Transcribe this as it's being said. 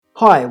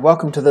Hi,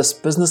 welcome to this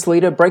Business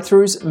Leader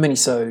Breakthroughs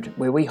minisode,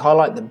 where we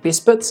highlight the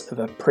best bits of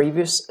a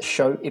previous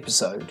show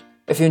episode.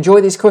 If you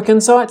enjoy these quick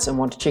insights and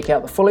want to check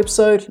out the full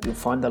episode, you'll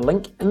find the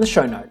link in the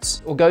show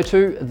notes. Or go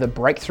to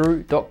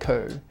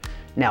thebreakthrough.co.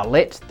 Now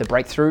let the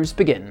breakthroughs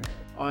begin.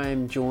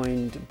 I'm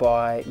joined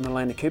by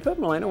Milena Cooper.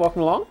 Milena,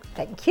 welcome along.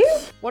 Thank you.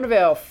 One of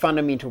our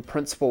fundamental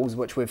principles,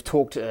 which we've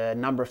talked a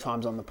number of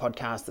times on the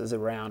podcast, is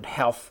around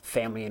health,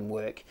 family, and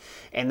work.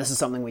 And this is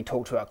something we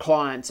talk to our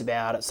clients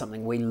about. It's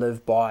something we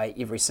live by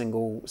every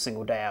single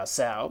day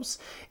ourselves.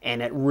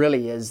 And it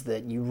really is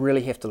that you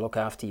really have to look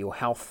after your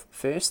health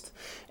first.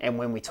 And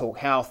when we talk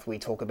health, we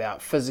talk about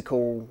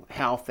physical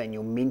health and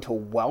your mental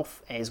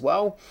wealth as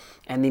well.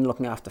 And then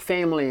looking after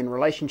family and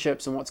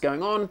relationships and what's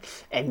going on.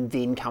 And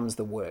then comes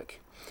the work.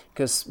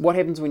 Because what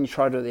happens when you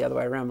try to do it the other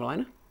way around,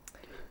 Milena?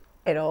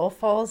 It all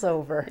falls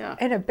over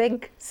in a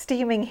big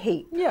steaming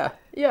heap.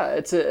 Yeah,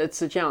 it's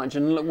a challenge.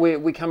 And look,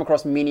 we come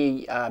across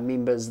many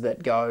members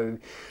that go,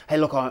 hey,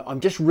 look, I'm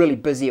just really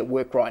busy at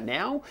work right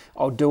now.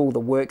 I'll do all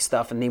the work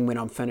stuff, and then when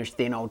I'm finished,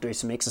 then I'll do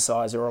some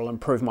exercise, or I'll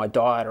improve my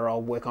diet, or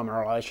I'll work on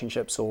my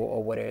relationships,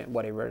 or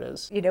whatever it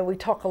is. You know, we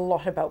talk a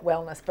lot about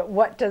wellness, but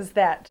what does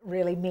that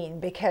really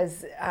mean?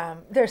 Because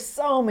there's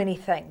so many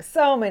things,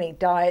 so many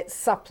diets,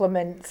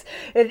 supplements.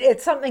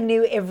 It's something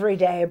new every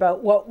day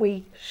about what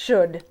we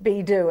should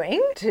be doing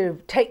to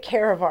take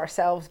care of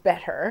ourselves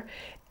better.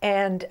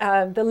 And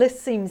the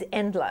list seems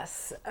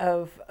endless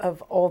of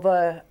all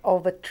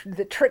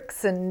the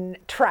tricks and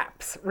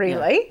traps,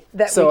 really,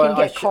 that we can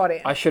get caught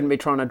in. I shouldn't be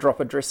trying to drop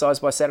a dress size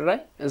by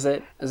Saturday? Is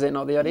that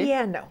not the idea?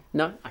 Yeah, no.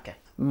 No? Okay.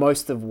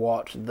 Most of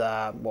what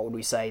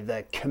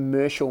the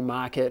commercial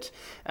market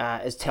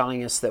is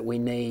telling us that we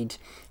need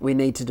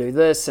to do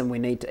this, and we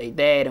need to eat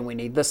that, and we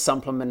need this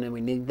supplement, and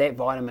we need that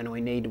vitamin, and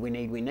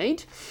we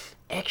need.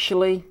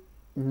 Actually,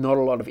 not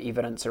a lot of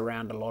evidence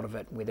around a lot of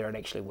it, whether it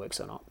actually works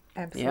or not.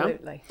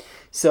 Absolutely. Yeah?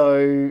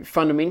 So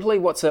fundamentally,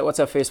 what's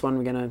our first one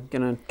we're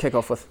gonna kick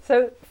off with?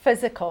 So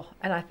physical,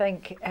 and I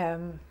think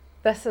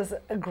this is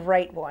a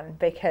great one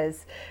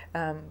because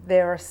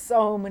there are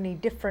so many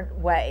different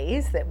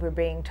ways that we're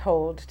being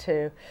told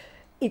to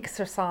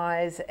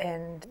exercise,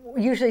 and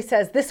usually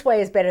says this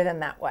way is better than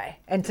that way.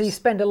 And so you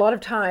spend a lot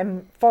of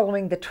time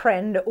following the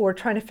trend or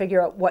trying to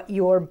figure out what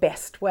your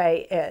best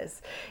way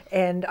is.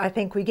 And I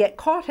think we get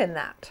caught in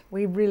that.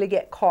 We really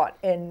get caught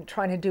in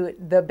trying to do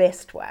it the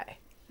best way.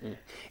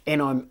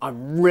 And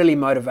I'm really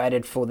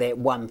motivated for that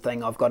one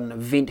thing. I've got an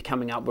event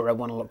coming up where I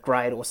want to look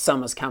great, or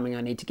summer's coming,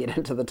 I need to get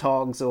into the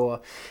togs, or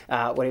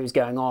whatever's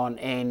going on.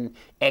 And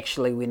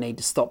actually we need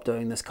to stop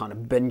doing this kind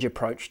of binge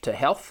approach to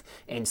health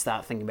and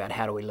start thinking about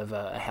how do we live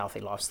a healthy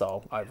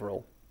lifestyle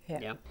overall.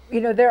 Yeah.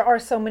 You know, there are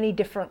so many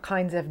different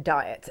kinds of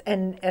diets.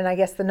 And I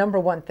guess the number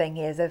one thing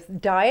is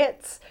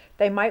diets,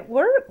 they might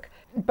work,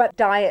 but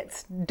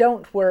diets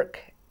don't work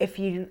if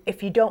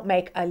you don't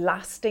make a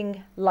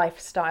lasting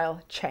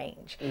lifestyle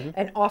change. Mm-hmm.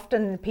 And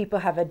often people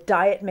have a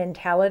diet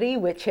mentality,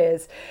 which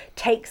is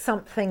take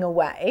something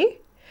away,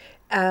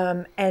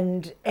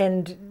 and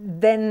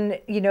then,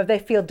 you know, they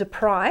feel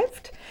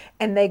deprived,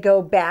 and they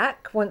go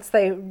back once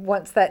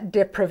that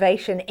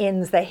deprivation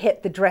ends, they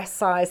hit the dress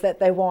size that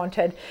they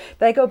wanted,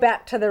 they go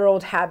back to their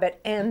old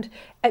habit, and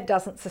it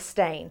doesn't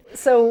sustain.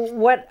 So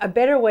what a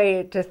better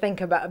way to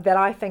think about, that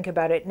I think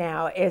about it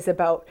now, is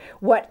about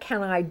what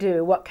can I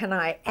do, what can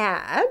I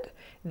add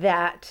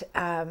that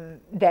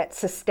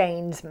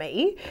sustains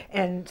me.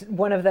 And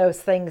one of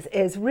those things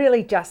is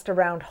really just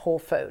around whole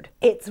food.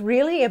 It's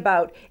really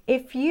about,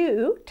 if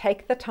you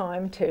take the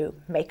time to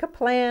make a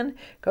plan,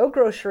 go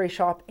grocery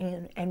shop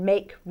and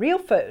make real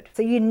food.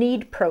 So you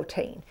need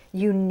protein,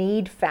 you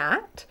need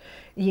fat,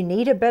 you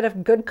need a bit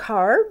of good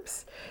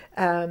carbs.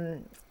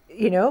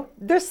 You know,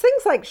 there's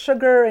things like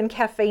sugar and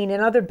caffeine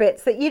and other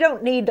bits that you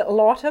don't need a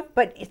lot of,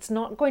 but it's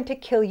not going to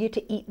kill you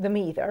to eat them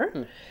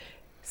either.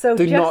 So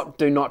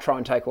do not try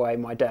and take away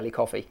my daily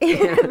coffee.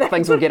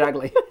 Things will get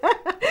ugly.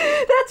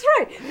 That's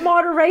right.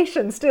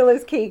 Moderation still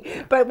is key.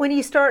 But when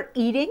you start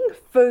eating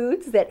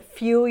foods that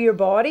fuel your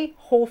body,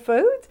 whole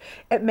foods,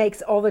 it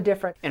makes all the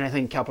difference. And I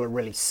think a couple of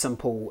really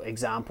simple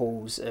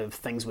examples of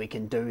things we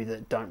can do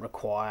that don't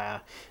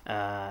require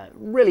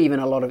really even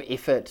a lot of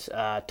effort,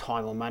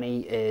 time or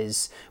money,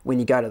 is when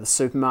you go to the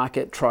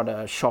supermarket, try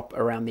to shop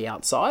around the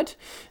outside.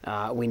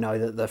 We know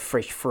that the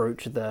fresh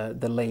fruit,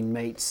 the lean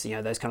meats, you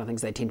know, those kind of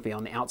things, they tend to be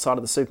on the outside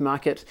of the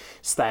supermarket.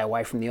 Stay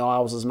away from the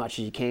aisles as much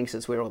as you can, because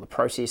it's where all the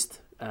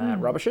processed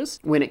rubbish is.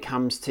 When it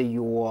comes to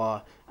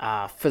your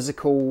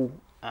physical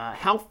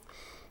health,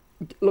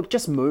 look,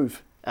 just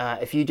move.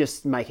 If you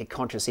just make a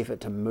conscious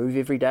effort to move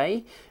every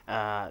day,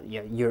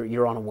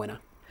 you're on a winner.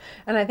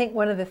 And I think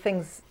one of the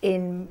things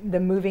in the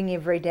moving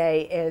every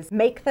day is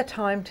make the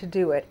time to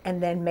do it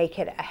and then make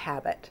it a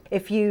habit.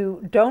 If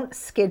you don't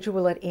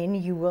schedule it in,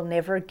 you will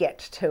never get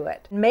to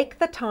it. Make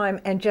the time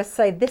and just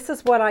say, this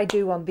is what I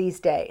do on these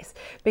days,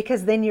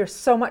 because then you're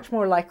so much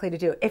more likely to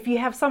do it. If you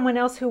have someone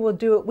else who will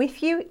do it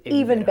with you,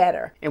 even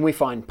better. And we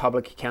find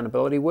public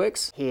accountability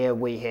works. Here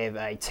we have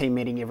a team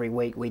meeting every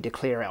week. We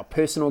declare our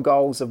personal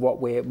goals of what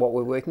we're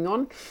working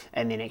on,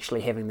 and then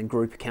actually having the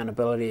group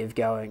accountability of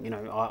going,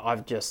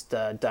 I've just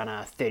done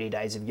a 30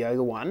 days of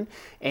yoga one,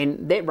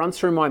 and that runs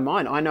through my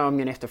mind. I know I'm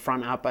going to have to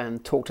front up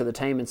and talk to the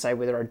team and say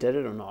whether I did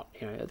it or not.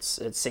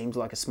 It seems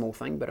like a small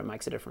thing, but it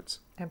makes a difference.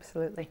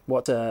 Absolutely.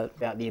 What's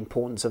about the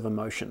importance of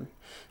emotion?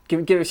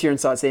 Give us your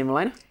insights there,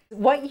 Milena.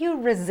 What you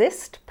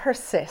resist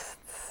persists.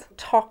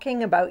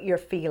 Talking about your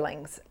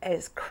feelings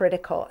is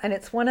critical, and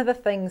it's one of the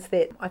things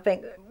that I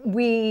think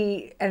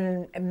we,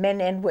 and men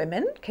and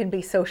women, can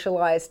be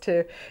socialized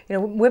to.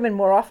 Women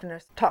more often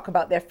talk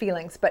about their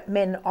feelings, but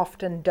men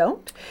often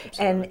don't.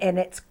 Absolutely. And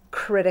it's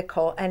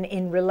critical. And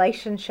in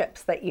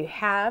relationships that you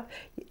have,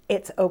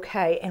 it's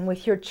okay. And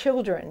with your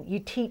children, you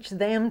teach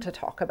them to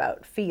talk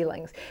about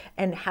feelings,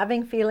 and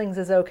having feelings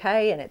is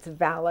okay and it's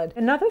valid.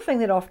 Another thing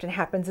that often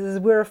happens is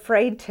we're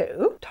afraid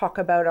to talk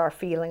about our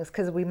feelings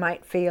because we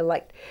might feel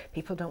like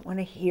people don't want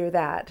to hear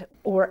that,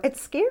 or it's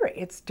scary.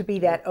 It's to be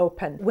that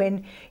open.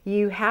 When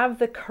you have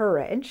the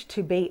courage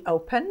to be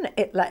open,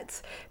 it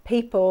lets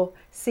people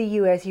see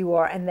you as you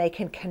are, and they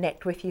can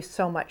connect with you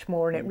so much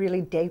more, and it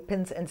really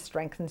deepens and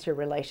strengthens your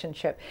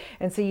relationship.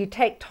 And so you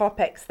take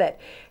topics that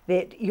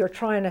you're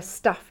trying to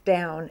stuff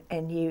down,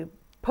 and you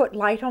put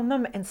light on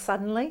them, and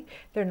suddenly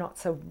they're not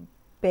so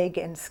big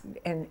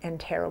and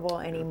terrible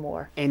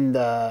anymore. And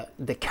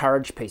the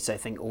courage piece, I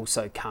think,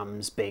 also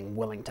comes being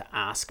willing to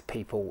ask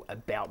people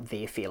about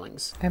their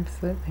feelings.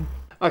 Absolutely.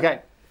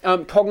 Okay.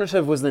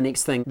 Cognitive was the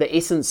next thing. The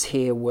essence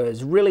here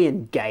was really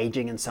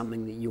engaging in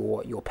something that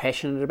you're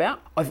passionate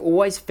about. I've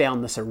always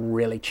found this a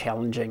really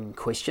challenging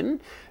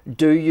question.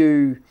 Do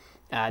you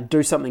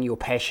do something you're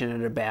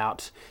passionate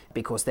about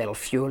because that'll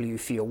fuel you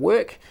for your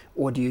work,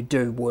 or do you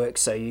do work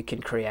so you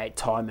can create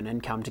time and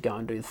income to go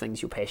and do the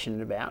things you're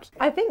passionate about?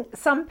 I think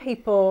some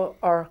people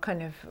are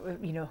kind of,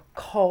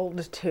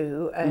 called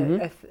to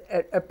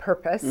a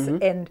purpose,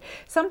 and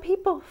some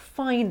people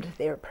find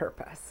their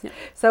purpose. Yeah.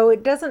 So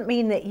it doesn't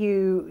mean that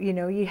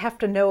you have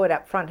to know it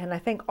up front. And I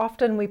think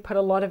often we put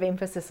a lot of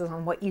emphasis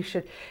on what you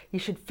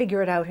should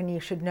figure it out and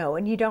you should know,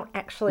 and you don't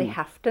actually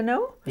have to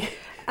know.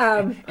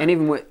 And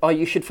even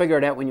you should figure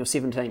it out when you're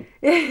 17.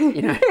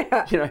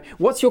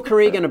 What's your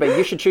career going to be?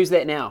 You should choose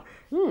that now.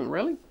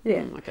 Really?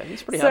 Yeah. Okay,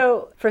 that's pretty hard.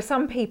 So for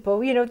some people,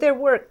 their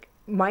work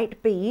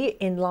might be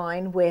in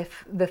line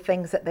with the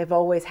things that they've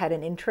always had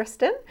an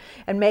interest in,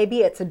 and maybe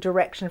it's a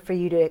direction for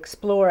you to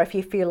explore if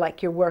you feel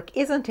like your work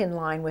isn't in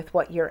line with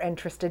what you're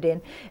interested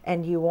in,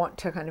 and you want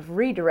to kind of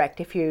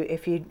redirect if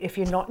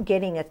you're not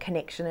getting a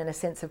connection and a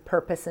sense of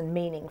purpose and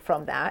meaning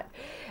from that.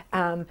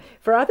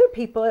 For other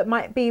people, it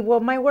might be, well,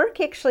 my work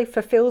actually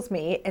fulfills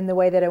me in the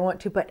way that I want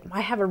to, but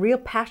I have a real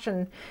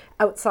passion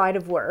outside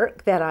of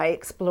work that I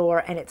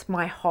explore, and it's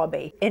my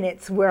hobby, and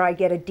it's where I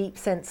get a deep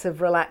sense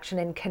of relaxation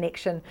and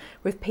connection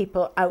with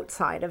people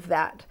outside of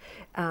that,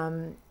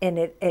 and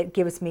it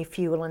gives me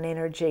fuel and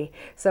energy.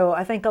 So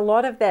I think a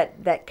lot of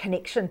that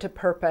connection to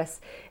purpose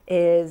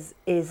is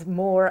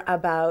more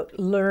about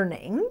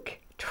learning,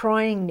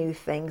 trying new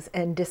things,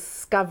 and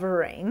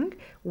discovering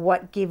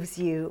what gives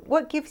you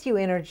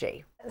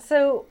energy.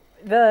 So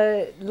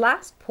the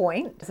last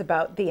point is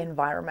about the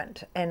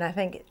environment, and I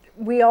think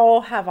we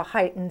all have a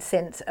heightened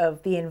sense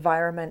of the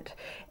environment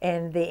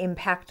and the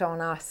impact on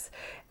us,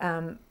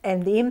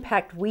 and the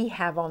impact we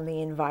have on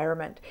the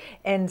environment.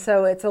 And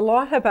so it's a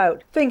lot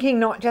about thinking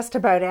not just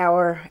about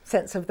our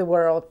sense of the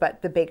world,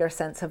 but the bigger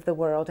sense of the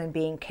world and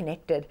being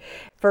connected.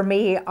 For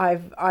me,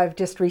 I've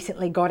just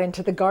recently got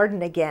into the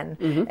garden again,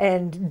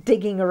 and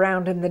digging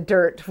around in the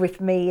dirt with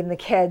me and the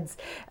kids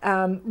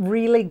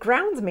really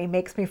grounds me,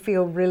 makes me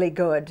feel really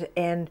good.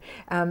 And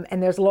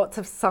there's lots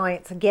of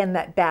science, again,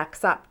 that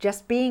backs up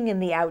just being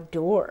in the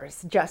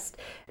outdoors just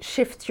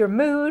shifts your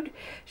mood,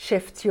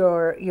 shifts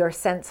your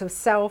sense of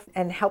self,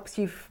 and helps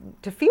you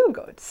to feel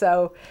good.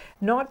 So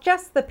not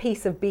just the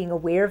piece of being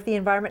aware of the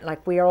environment,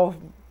 like we are all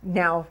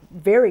now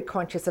very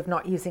conscious of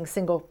not using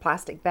single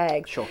plastic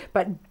bags, sure,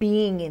 but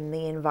being in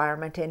the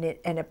environment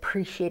and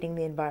appreciating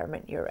the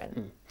environment you're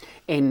in.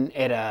 And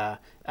at a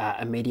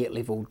immediate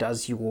level,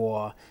 does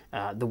your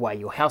the way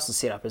your house is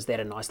set up, is that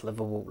a nice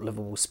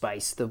livable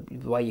space? The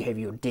way you have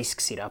your desk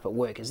set up at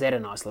work, is that a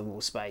nice livable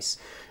space?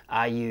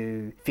 Are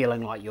you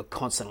feeling like you're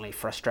constantly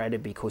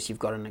frustrated because you've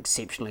got an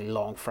exceptionally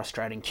long,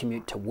 frustrating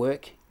commute to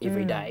work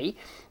every day?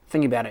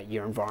 Thinking about it,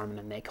 your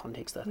environment in that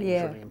context, I think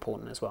is really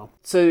important as well.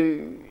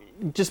 So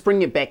just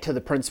bring it back to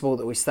the principle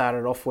that we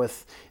started off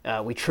with.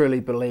 We truly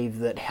believe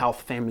that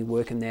health, family,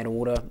 work in that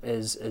order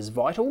is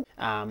vital.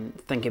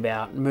 Think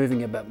about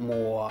moving a bit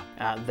more.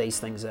 These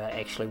things are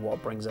actually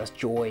what brings us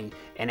joy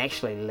and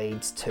actually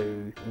leads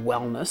to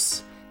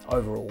wellness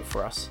overall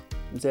for us.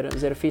 Is that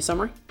a fair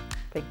summary?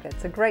 think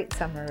that's a great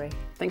summary.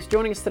 Thanks for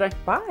joining us today.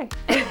 Bye.